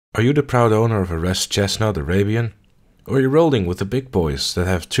Are you the proud owner of a red chestnut Arabian? Or are you rolling with the big boys that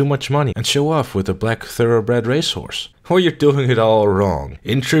have too much money and show off with a black thoroughbred racehorse? Or you're doing it all wrong.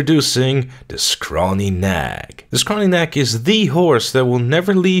 Introducing the Scrawny Nag. The Scrawny Nag is the horse that will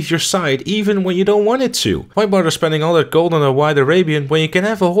never leave your side even when you don't want it to. Why bother spending all that gold on a white Arabian when you can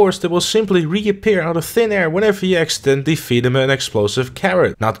have a horse that will simply reappear out of thin air whenever you accidentally feed him an explosive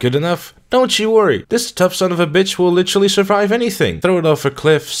carrot? Not good enough? Don't you worry, this tough son of a bitch will literally survive anything. Throw it off a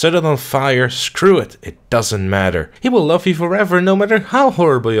cliff, set it on fire, screw it, it doesn't matter. He will love you forever no matter how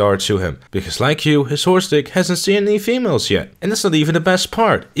horrible you are to him. Because like you, his horse dick hasn't seen any females yet. And that's not even the best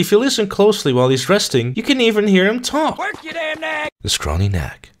part. If you listen closely while he's resting, you can even hear him talk. Work, you damn nag! The Scrawny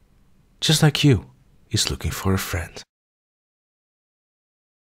Nag. Just like you, he's looking for a friend.